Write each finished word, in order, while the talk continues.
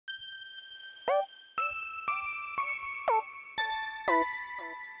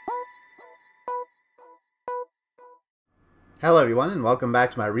Hello everyone and welcome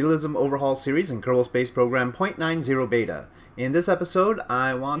back to my Realism Overhaul series in Kerbal Space Program 0.90 Beta. In this episode,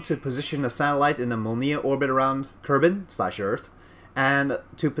 I want to position a satellite in a Molniya orbit around Kerbin/Earth, and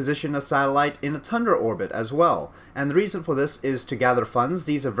to position a satellite in a Tundra orbit as well. And the reason for this is to gather funds.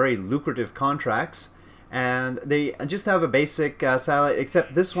 These are very lucrative contracts, and they just have a basic satellite,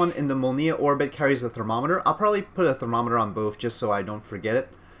 except this one in the Molniya orbit carries a thermometer. I'll probably put a thermometer on both just so I don't forget it.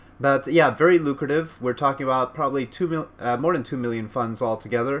 But yeah, very lucrative. We're talking about probably more than 2 million funds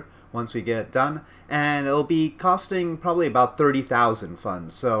altogether once we get it done. And it'll be costing probably about 30,000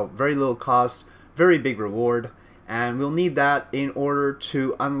 funds. So very little cost, very big reward. And we'll need that in order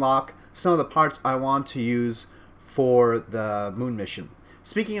to unlock some of the parts I want to use for the moon mission.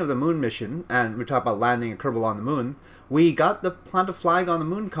 Speaking of the moon mission, and we're talking about landing a Kerbal on the moon, we got the plant a flag on the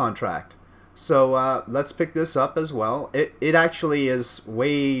moon contract. So let's pick this up as well. It actually is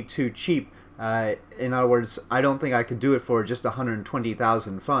way too cheap. In other words, I don't think I could do it for just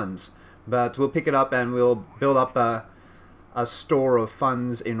 120,000 funds. But we'll pick it up and we'll build up a store of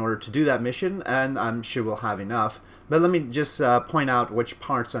funds in order to do that mission, and I'm sure we'll have enough. But let me just point out which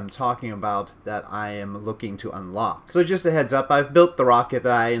parts I'm talking about that I am looking to unlock. So just a heads up, I've built the rocket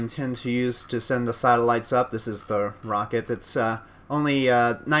that I intend to use to send the satellites up. This is the rocket. It's only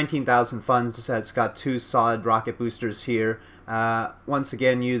 19,000 funds. It's got 2 solid rocket boosters here. Once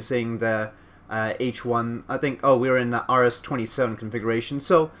again using the H1. I think, we're in the RS-27 configuration.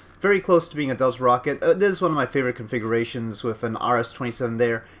 So very close to being a Delta rocket. This is one of my favorite configurations with an RS-27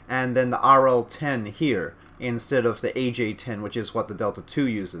 there. And then the RL-10 here instead of the AJ-10, which is what the Delta II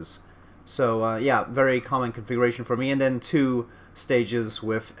uses. So yeah, very common configuration for me. And then 2 stages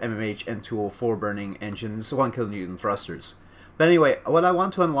with MMH and 204 burning engines, 1 kilonewton thrusters. But anyway, what I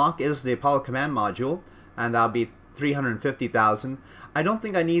want to unlock is the Apollo command module, and that'll be 350,000. I don't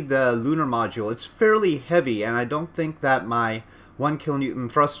think I need the lunar module. It's fairly heavy, and I don't think that my 1 kilonewton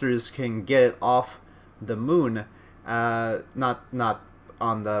thrusters can get it off the moon. Not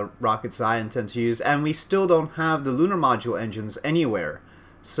on the rockets I intend to use, and we still don't have the lunar module engines anywhere.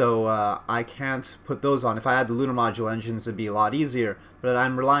 So I can't put those on. If I had the lunar module engines, it'd be a lot easier. But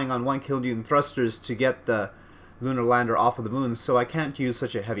I'm relying on 1 kilonewton thrusters to get the lunar lander off of the moon, so I can't use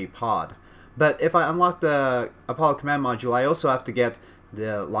such a heavy pod. But if I unlock the Apollo command module, I also have to get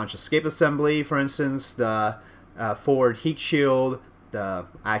the launch escape assembly, for instance, the forward heat shield, the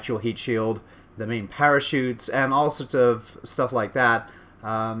actual heat shield, the main parachutes, and all sorts of stuff like that.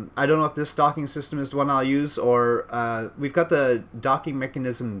 I don't know if this docking system is the one I'll use, or we've got the docking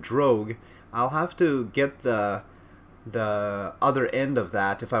mechanism drogue. I'll have to get the other end of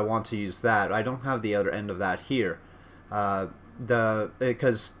that if I want to use that. I don't have the other end of that here.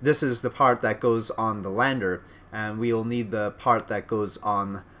 Because this is the part that goes on the lander, and we'll need the part that goes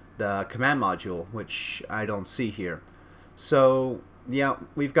on the command module, which I don't see here. So yeah,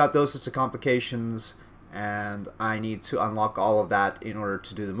 we've got those sorts of complications, and I need to unlock all of that in order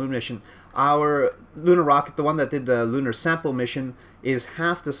to do the moon mission. Our lunar rocket, the one that did the lunar sample mission, is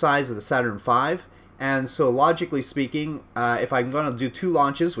half the size of the Saturn V. And so logically speaking, if I'm going to do 2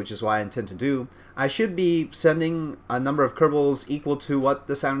 launches, which is what I intend to do, I should be sending a number of Kerbals equal to what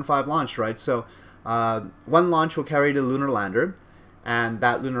the Saturn V launched, right? So 1 launch will carry the lunar lander, and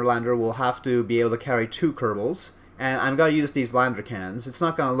that lunar lander will have to be able to carry 2 Kerbals. And I'm going to use these lander cans. It's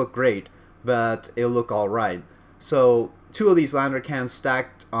not going to look great, but it'll look alright. So 2 of these lander cans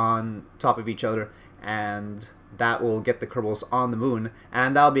stacked on top of each other, and that will get the Kerbals on the moon,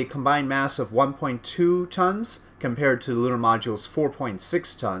 and that'll be a combined mass of 1.2 tons compared to the lunar module's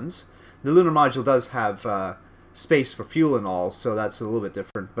 4.6 tons. The lunar module does have space for fuel and all, so that's a little bit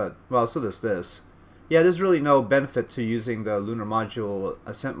different, but, well, so does this. Yeah, there's really no benefit to using the lunar module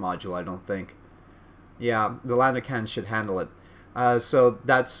ascent module, I don't think. Yeah, the lander cans should handle it. So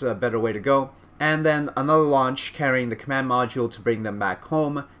that's a better way to go. And then another launch carrying the command module to bring them back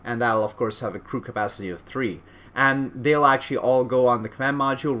home, and that'll of course have a crew capacity of 3. And they'll actually all go on the command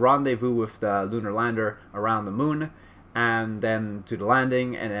module, rendezvous with the lunar lander around the moon, and then do the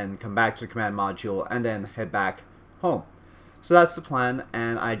landing, and then come back to the command module, and then head back home. So that's the plan,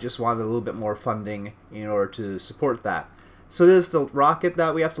 and I just wanted a little bit more funding in order to support that. So this is the rocket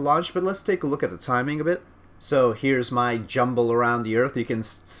that we have to launch, but let's take a look at the timing a bit. So here's my jumble around the Earth. You can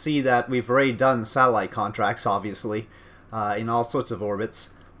see that we've already done satellite contracts, obviously, in all sorts of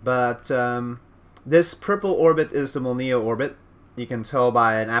orbits. But this purple orbit is the Molniya orbit. You can tell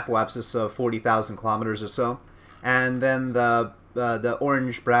by an apoapsis of 40,000 kilometers or so. And then the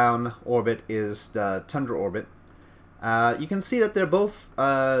orange-brown orbit is the Tundra orbit. You can see that they're both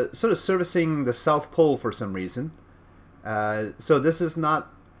sort of servicing the South Pole for some reason. So this is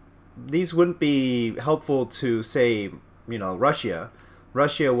not these wouldn't be helpful to, say, you know, Russia.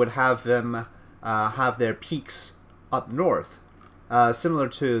 Russia would have them have their peaks up north, similar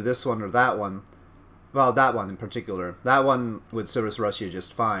to this one or that one. Well, that one in particular. That one would service Russia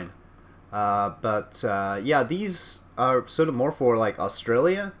just fine. Yeah, these are sort of more for like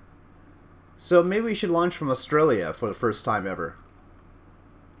Australia. So maybe we should launch from Australia for the first time ever.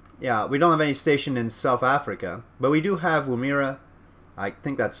 Yeah, we don't have any station in South Africa, but we do have Woomera. I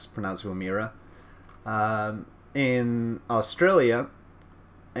think that's pronounced Woomera. In Australia.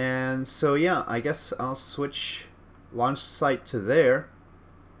 And so yeah, I guess I'll switch launch site to there.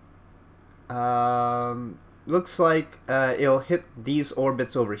 Looks like it'll hit these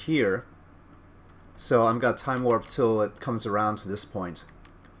orbits over here. So I'm gonna time warp till it comes around to this point.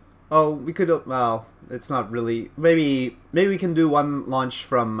 Oh, we could, well, it's not really, maybe we can do one launch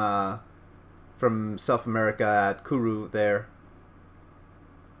from South America at Kourou there.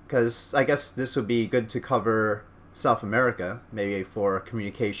 Because I guess this would be good to cover South America, maybe for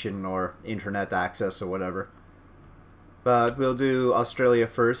communication or internet access or whatever. But we'll do Australia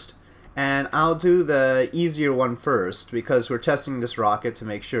first. And I'll do the easier one first, because we're testing this rocket to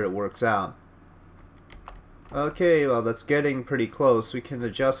make sure it works out. Okay, well, that's getting pretty close. We can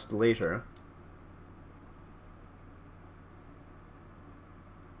adjust later.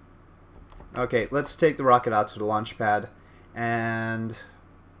 Okay, let's take the rocket out to the launch pad. And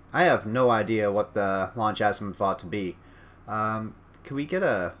I have no idea what the launch azimuth ought to be. Can we get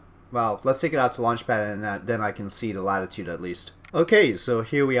a... Well, let's take it out to launch pad, and then I can see the latitude at least. Okay, so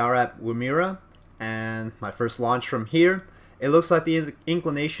here we are at Woomera, and my first launch from here. It looks like the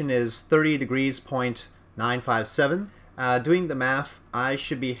inclination is 30 degrees point 957. Doing the math, I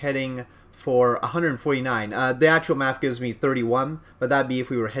should be heading for 149. The actual math gives me 31, but that'd be if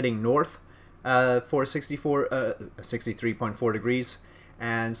we were heading north for 63.4 degrees.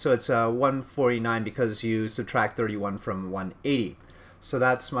 And so it's 149 because you subtract 31 from 180. So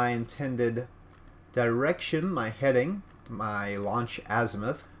that's my intended direction, my heading, my launch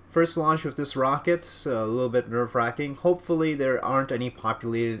azimuth. First launch with this rocket, so a little bit nerve-wracking. Hopefully there aren't any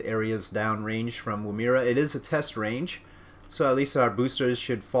populated areas downrange from Woomera. It is a test range, so at least our boosters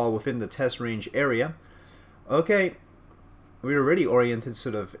should fall within the test range area. Okay, we're already oriented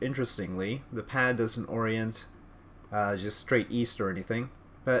sort of interestingly. The pad doesn't orient just straight east or anything.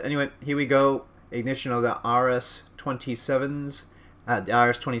 But anyway, here we go. Ignition of the RS-27s, the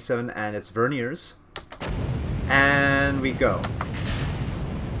RS-27 and its verniers. And we go.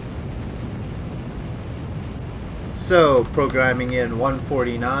 So, programming in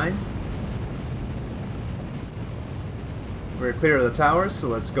 149. We're clear of the towers, so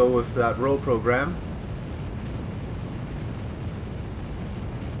let's go with that roll program.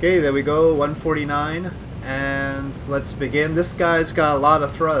 Okay, there we go, 149. And let's begin. This guy's got a lot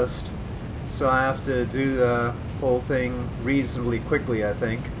of thrust, so I have to do the whole thing reasonably quickly, I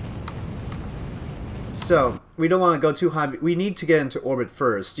think. So, we don't want to go too high. We need to get into orbit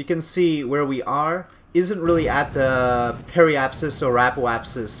first. You can see where we are isn't really at the periapsis or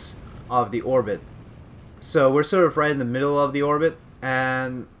apoapsis of the orbit. So we're sort of right in the middle of the orbit,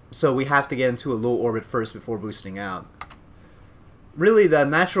 and so we have to get into a low orbit first before boosting out. Really, the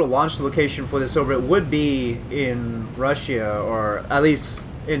natural launch location for this orbit would be in Russia, or at least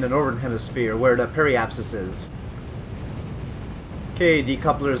in the northern hemisphere, where the periapsis is. Okay,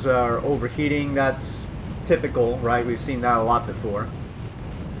 decouplers are overheating. That's typical, right? We've seen that a lot before.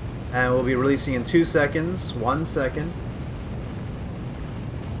 And we'll be releasing in 2 seconds. 1 second.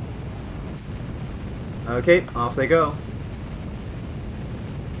 Okay, off they go.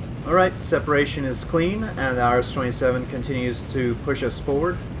 Alright, separation is clean, and the RS-27 continues to push us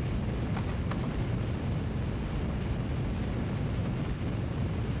forward.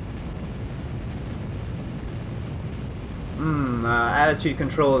 Attitude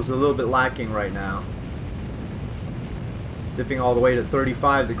control is a little bit lacking right now. Dipping all the way to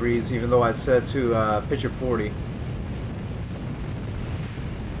 35 degrees, even though I set to pitch of 40.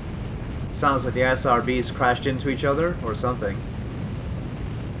 Sounds like the SRBs crashed into each other, or something.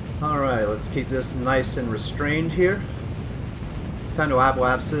 Alright, let's keep this nice and restrained here. Time to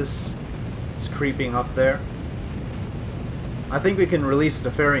apoapsis. It's creeping up there. I think we can release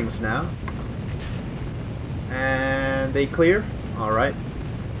the fairings now. And they clear. Alright.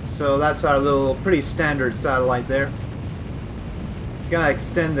 So that's our little pretty standard satellite there. Gotta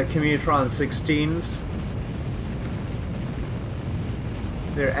extend the Commutron 16s.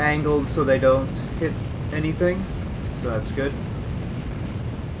 They're angled so they don't hit anything, so that's good.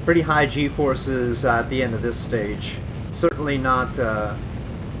 Pretty high G-forces at the end of this stage. Certainly not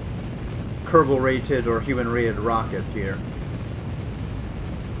Kerbal rated or human rated rocket here.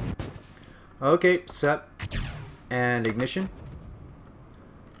 Okay, set. and ignition.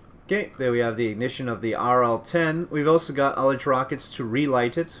 Okay, there we have the ignition of the RL-10. We've also got ullage rockets to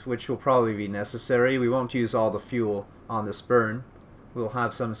relight it, which will probably be necessary. We won't use all the fuel on this burn. We'll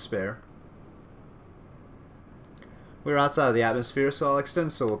have some spare. We're outside of the atmosphere, so I'll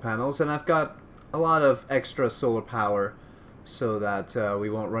extend solar panels, and I've got a lot of extra solar power so that we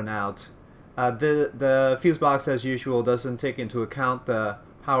won't run out. The Fusebox, as usual, doesn't take into account the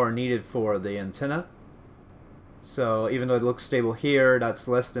power needed for the antenna. So even though it looks stable here, that's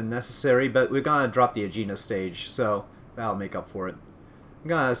less than necessary, but we're going to drop the Agena stage, so that'll make up for it. I'm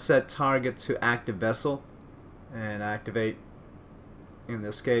going to set target to active vessel and activate in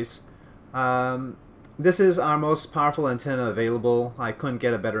this case. This is our most powerful antenna available. I couldn't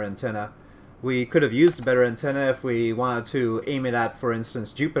get a better antenna. We could have used a better antenna if we wanted to aim it at, for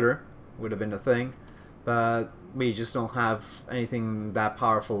instance, Jupiter. Would have been a thing, but we just don't have anything that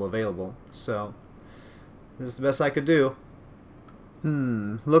powerful available, so this is the best I could do.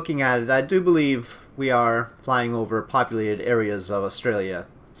 Looking at it, I do believe we are flying over populated areas of Australia.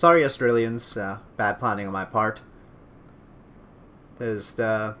 Sorry, Australians, bad planning on my part. There's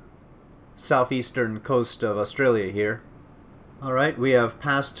the southeastern coast of Australia here. Alright, we have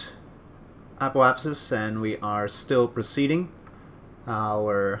passed apoapsis and we are still proceeding.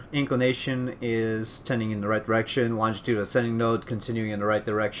 Our inclination is tending in the right direction, longitude ascending node continuing in the right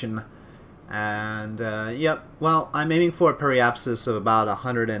direction, and yep, well, I'm aiming for a periapsis of about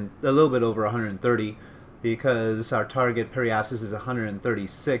 100 and a little bit over 130 because our target periapsis is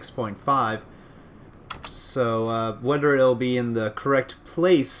 136.5. So whether it'll be in the correct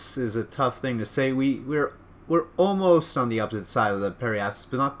place is a tough thing to say. We're almost on the opposite side of the periapsis,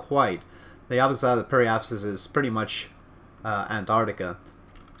 but not quite. The opposite side of the periapsis is pretty much Antarctica,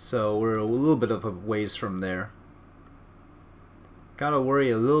 so we're a little bit of a ways from there. Gotta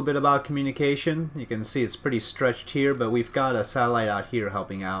worry a little bit about communication. You can see it's pretty stretched here, but we've got a satellite out here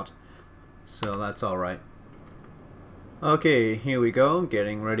helping out, so that's alright. Okay, here we go,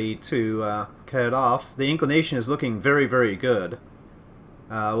 getting ready to cut off. The inclination is looking very, very good.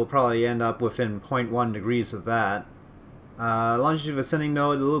 We'll probably end up within 0.1 degrees of that. Longitude of ascending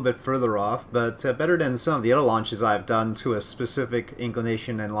node a little bit further off, but better than some of the other launches I've done to a specific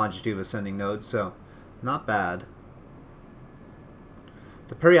inclination and longitude of ascending node, so not bad.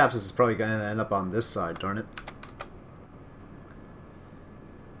 The periapsis is probably going to end up on this side, darn it.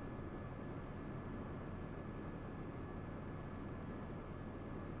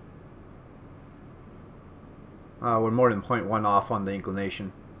 We're more than 0.1 off on the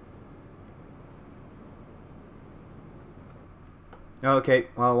inclination. Okay,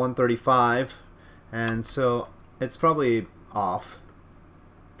 well, 135, and so it's probably off.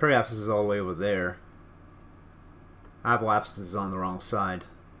 Periapsis is all the way over there. Apoapsis is on the wrong side.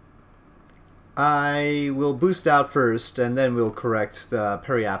 I will boost out first, and then we'll correct the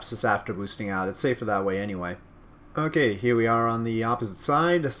periapsis after boosting out. It's safer that way anyway. Okay, here we are on the opposite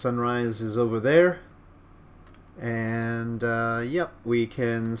side. Sunrise is over there. And yep, we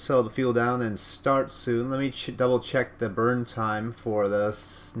can settle the fuel down and start soon. Let me double check the burn time for the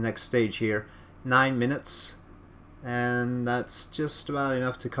next stage here. 9 minutes, and that's just about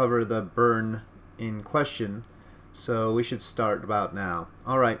enough to cover the burn in question, so we should start about now.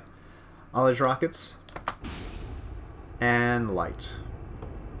 Alright, ullage rockets and light.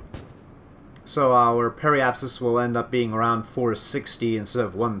 So our periapsis will end up being around 460 instead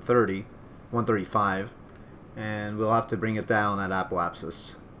of 130, 135. And we'll have to bring it down at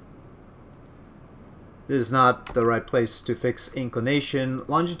apoapsis. This is not the right place to fix inclination.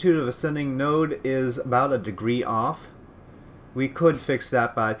 Longitude of ascending node is about a degree off. We could fix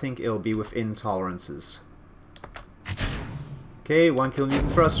that, but I think it'll be within tolerances. Okay, 1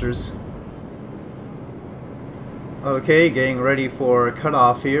 kilonewton thrusters. Okay, getting ready for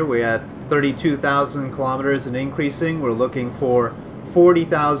cutoff here. We're at 32,000 kilometers and increasing. We're looking for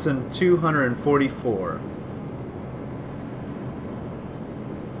 40,244.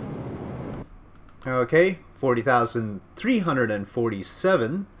 Okay,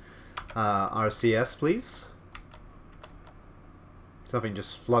 40,347 RCS, please. Something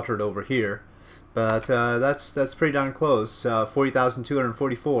just fluttered over here, but that's pretty darn close.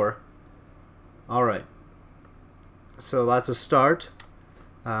 40,244. All right, so that's a start.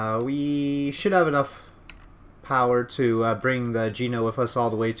 We should have enough power to bring the Geno with us all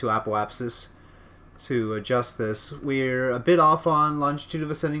the way to apoapsis. To adjust this, we're a bit off on longitude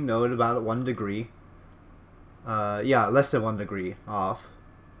of ascending node, about 1 degree. Yeah, less than 1 degree off.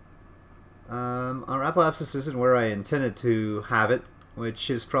 Our apoapsis isn't where I intended to have it,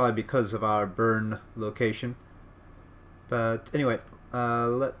 which is probably because of our burn location. But anyway,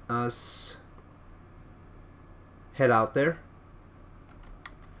 let us head out there.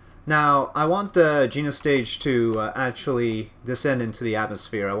 Now, I want the genus stage to actually descend into the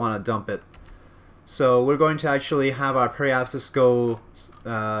atmosphere. I want to dump it. So we're going to actually have our periapsis go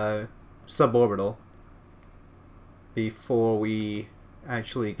suborbital before we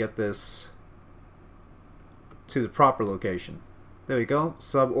actually get this to the proper location. There we go,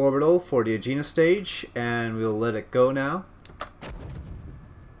 suborbital for the genus stage, and we'll let it go now.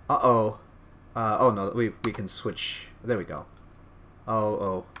 Oh no, we can switch. There we go.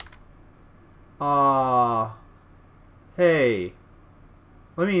 Hey.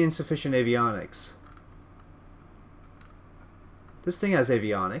 What do you mean insufficient avionics? This thing has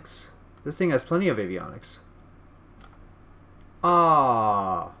avionics. This thing has plenty of avionics.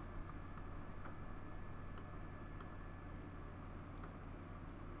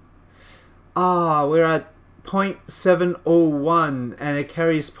 We're at 0.701 and it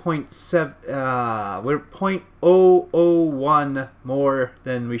carries 0.7. We're 0.001 more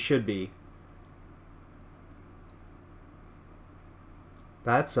than we should be.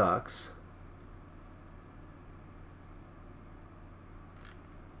 That sucks.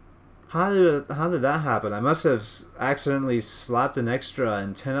 How did that happen? I must have accidentally slapped an extra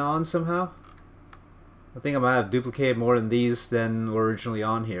antenna on somehow. I think I might have duplicated more than these than were originally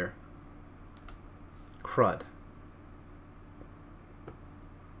on here. Crud.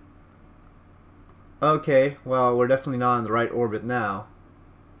 Okay, well, we're definitely not in the right orbit now.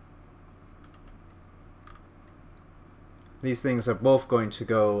 These things are both going to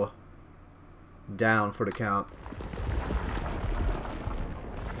go down for the count.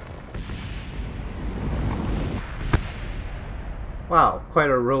 Wow, quite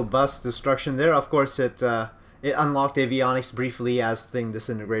a robust destruction there. Of course, it unlocked avionics briefly as the thing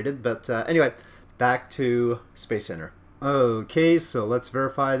disintegrated, but anyway, back to Space Center. Okay, so let's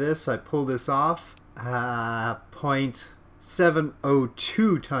verify this. I pull this off.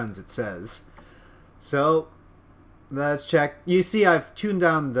 0.702 tons, it says. So let's check. You see, I've tuned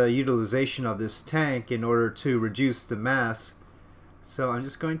down the utilization of this tank in order to reduce the mass. So I'm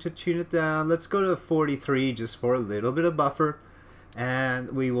just going to tune it down. Let's go to 43 just for a little bit of buffer.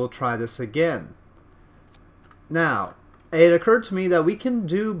 And we will try this again. Now, it occurred to me that we can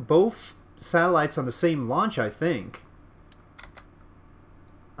do both satellites on the same launch, I think.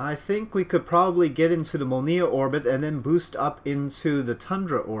 I think we could probably get into the Molniya orbit and then boost up into the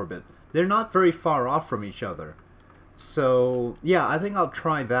Tundra orbit. They're not very far off from each other. So, yeah, I think I'll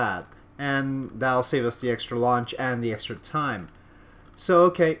try that. And that'll save us the extra launch and the extra time. So,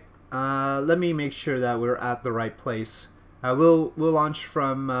 okay, let me make sure that we're at the right place. We'll launch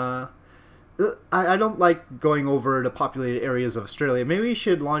from... I don't like going over the populated areas of Australia. Maybe we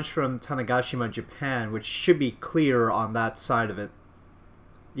should launch from Tanegashima, Japan, which should be clear on that side of it.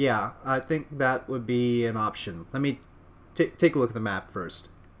 Yeah, I think that would be an option. Let me take a look at the map first.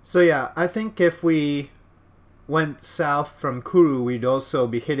 So yeah, I think if we went south from Kuru, we'd also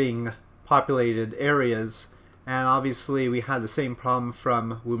be hitting populated areas. And obviously we had the same problem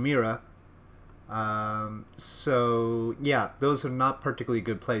from Woomera. So yeah, those are not particularly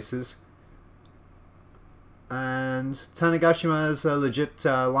good places. And Tanegashima is a legit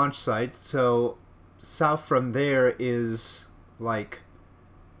launch site, so south from there is like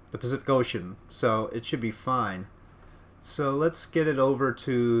the Pacific Ocean, so it should be fine. So let's get it over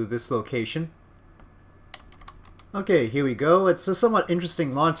to this location. Okay, here we go. It's a somewhat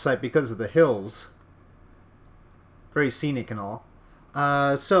interesting launch site because of the hills. Very scenic and all.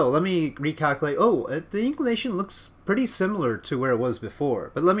 So let me recalculate. Oh, the inclination looks pretty similar to where it was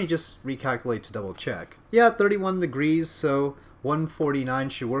before, but let me just recalculate to double check. Yeah, 31 degrees, so 149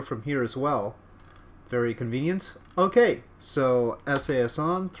 should work from here as well. Very convenient. Okay, so SAS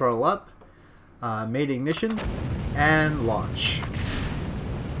on, throttle up, main ignition, and launch.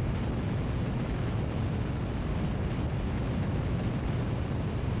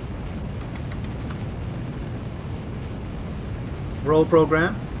 Roll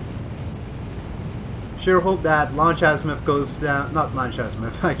program. Sure hope that launch azimuth goes down, not launch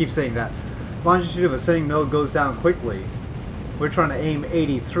azimuth, I keep saying that. Longitude of ascending node goes down quickly. We're trying to aim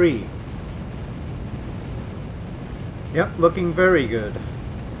 83. Yep, looking very good.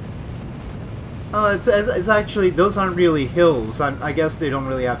 Oh, it's actually, those aren't really hills. I guess they don't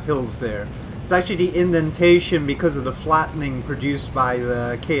really have hills there. It's actually the indentation because of the flattening produced by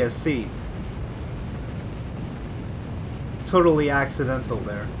the KSC. Totally accidental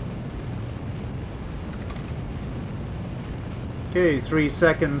there. Okay, 3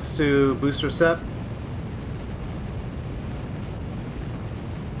 seconds to booster set.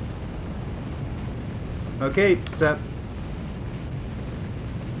 Okay, set.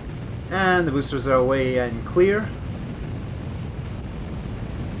 And the boosters are away and clear.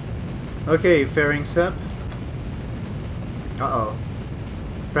 Okay, fairing set. Uh-oh.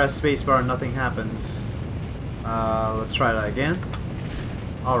 Press spacebar, nothing happens. Let's try that again.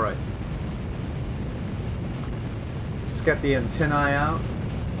 Alright. Let's get the antennae out.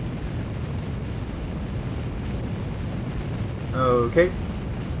 Okay.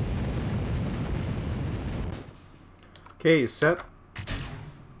 Okay, set.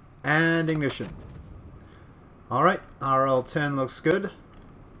 And ignition. Alright, RL10 looks good.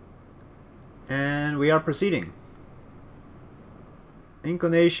 And we are proceeding.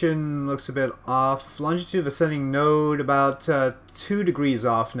 Inclination looks a bit off. Longitude of ascending node about 2 degrees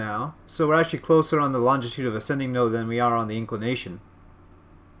off now. So we're actually closer on the longitude of ascending node than we are on the inclination.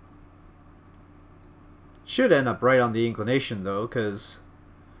 Should end up right on the inclination though, because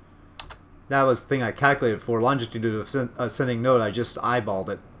that was the thing I calculated for. Longitude of ascending node, I just eyeballed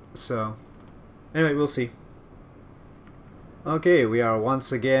it. So anyway, we'll see. Okay, we are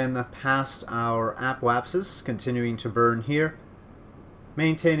once again past our apoapsis, continuing to burn here.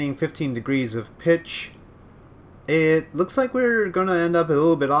 Maintaining 15 degrees of pitch. It looks like we're going to end up a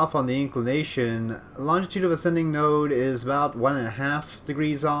little bit off on the inclination. Longitude of ascending node is about 1.5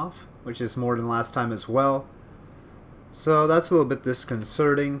 degrees off, which is more than last time as well. So that's a little bit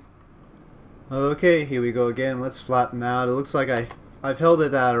disconcerting. Okay, here we go again. Let's flatten out. It looks like I've held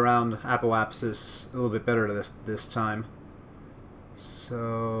it at around apoapsis a little bit better this time.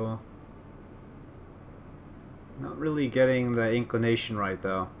 So not really getting the inclination right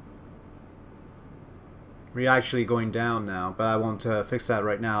though. We're actually going down now, but I won't fix that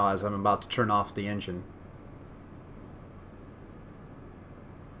right now as I'm about to turn off the engine.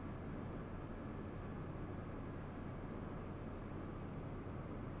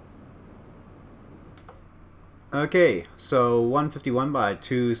 Okay, so 151 by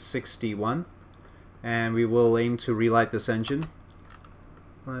 261, and we will aim to relight this engine.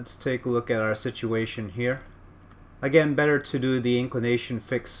 Let's take a look at our situation here. Again, better to do the inclination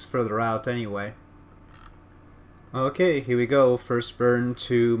fix further out anyway. Okay, here we go. First burn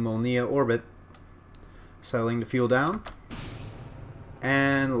to Molniya orbit. Settling the fuel down.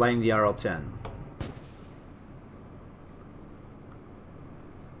 And lighting the RL10.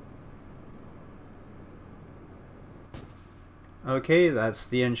 Okay, that's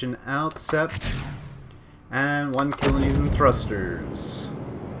the engine out, set. And 1 kilonewton thrusters.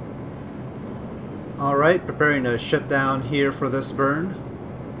 Alright, preparing to shut down here for this burn.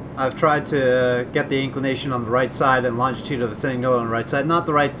 I've tried to get the inclination on the right side and longitude of ascending node on the right side. Not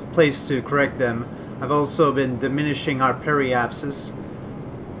the right place to correct them. I've also been diminishing our periapsis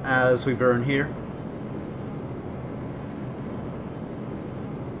as we burn here.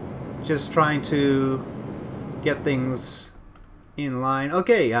 Just trying to get things in line.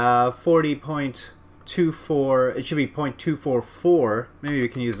 Okay, 40.24. It should be 0.244. Maybe we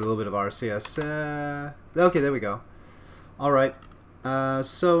can use a little bit of RCS. Okay, there we go. Alright.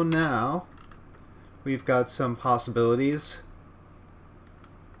 So now we've got some possibilities.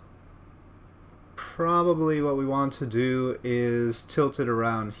 Probably what we want to do is tilt it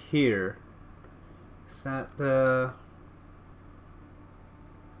around here. Is that the...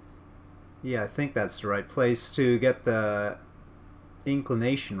 Yeah, I think that's the right place to get the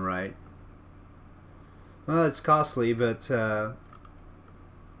inclination right. Well, it's costly, but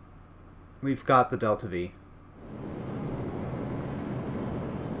we've got the delta V.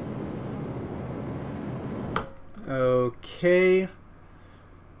 Okay,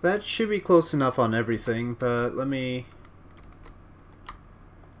 that should be close enough on everything, but let me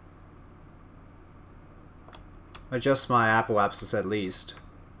adjust my apoapsis at least.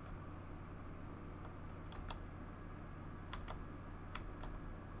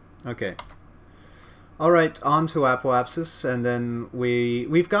 Okay. Alright, on to apoapsis, and then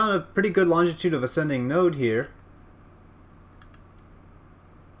we've got a pretty good longitude of ascending node here.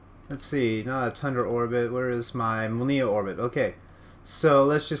 Let's see, not a Tundra orbit, where is my Molniya orbit? Okay, so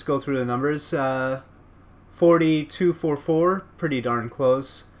let's just go through the numbers. 4244, pretty darn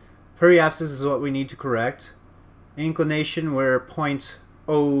close. Periapsis is what we need to correct. Inclination, we're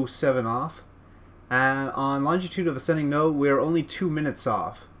 0.07 off. And on longitude of ascending node, we're only 2 minutes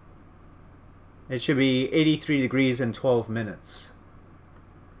off. It should be 83 degrees and 12 minutes.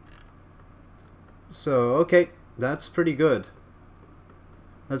 So, okay, that's pretty good.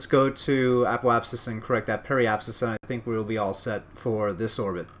 Let's go to apoapsis and correct that periapsis, and I think we'll be all set for this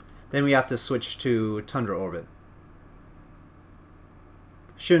orbit. Then we have to switch to Tundra orbit.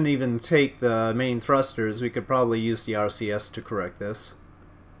 Shouldn't even take the main thrusters. We could probably use the RCS to correct this.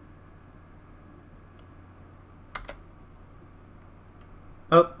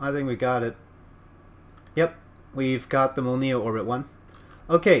 Oh, I think we got it. Yep, we've got the Molniya orbit one.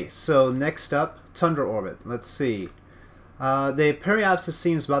 Okay, so next up, Tundra orbit. Let's see. The periapsis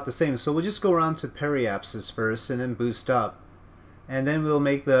seems about the same, so we'll just go around to periapsis first and then boost up. And then we'll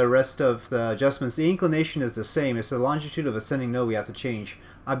make the rest of the adjustments. The inclination is the same. It's the longitude of ascending node we have to change.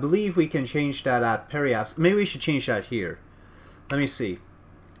 I believe we can change that at periapsis. Maybe we should change that here. Let me see.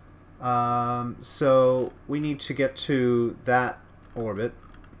 So we need to get to that orbit.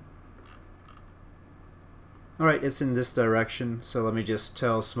 Alright, it's in this direction, so let me just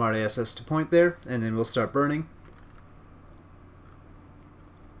tell SmartASS to point there, and then we'll start burning.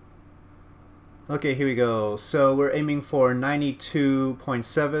 Okay, here we go. So we're aiming for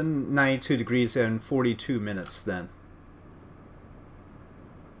 92.7, 92 degrees and 42 minutes then.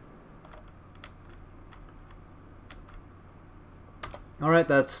 Alright,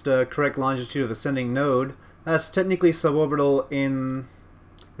 that's the correct longitude of ascending node. That's technically suborbital in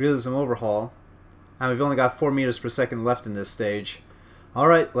Realism Overhaul. And we've only got 4 meters per second left in this stage.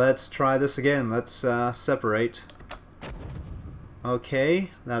 Alright, let's try this again. Let's separate. Okay,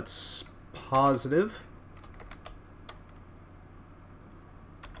 that's positive.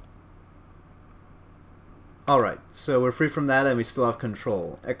 Alright, so we're free from that and we still have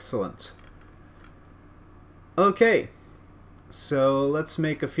control. Excellent. Okay, so let's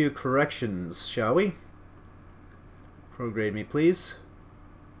make a few corrections, shall we? Prograde me, please.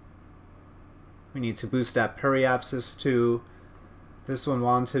 We need to boost that periapsis to, this one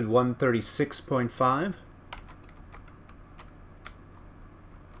wanted 136.5.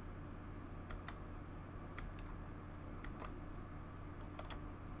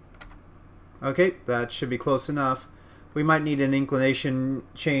 Okay, that should be close enough. We might need an inclination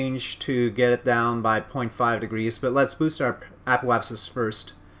change to get it down by 0.5 degrees, but let's boost our apoapsis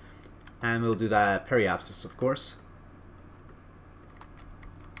first. And we'll do that at periapsis, of course.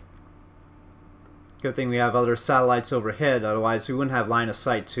 Good thing we have other satellites overhead, otherwise we wouldn't have line of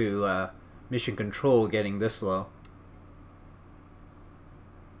sight to mission control getting this low.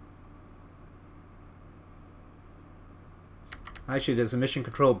 Actually, there's a mission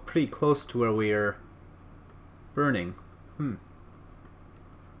control pretty close to where we're burning.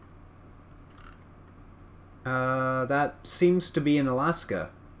 That seems to be in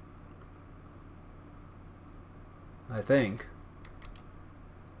Alaska, I think.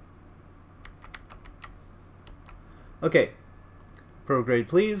 Okay, prograde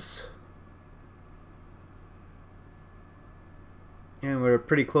please. And we're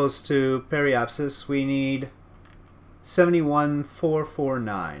pretty close to periapsis. We need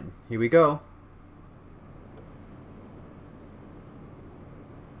 71,449. Here we go.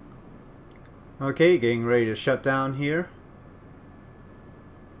 Okay, getting ready to shut down here.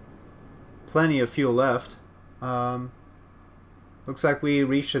 Plenty of fuel left. Looks like we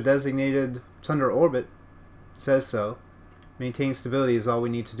reached a designated Tundra orbit. Says so. Maintain stability is all we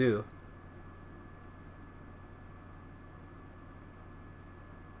need to do.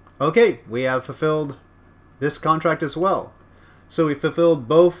 Okay, we have fulfilled this contract as well. So we fulfilled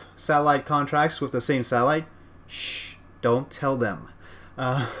both satellite contracts with the same satellite. Shh, don't tell them.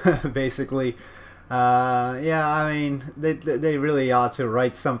 Basically, yeah, I mean, they really ought to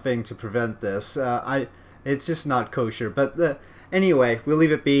write something to prevent this. It's just not kosher. But anyway, we'll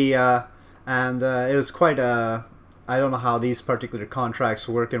leave it be. And it was quite a... I don't know how these particular contracts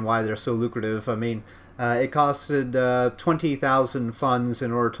work and why they're so lucrative. I mean, it costed 20,000 funds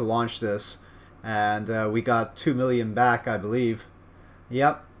in order to launch this. And we got 2 million back, I believe.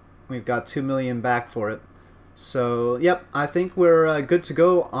 Yep, we've got 2 million back for it. So, yep, I think we're good to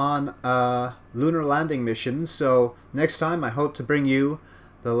go on lunar landing mission. So, next time I hope to bring you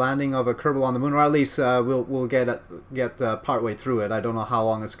the landing of a Kerbal on the moon, or at least we'll get partway through it. I don't know how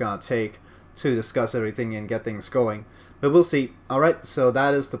long it's gonna take to discuss everything and get things going, but we'll see. Alright, so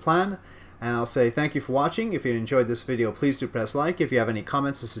that is the plan, and I'll say thank you for watching. If you enjoyed this video, please do press like. If you have any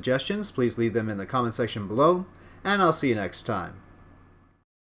comments or suggestions, please leave them in the comment section below, and I'll see you next time.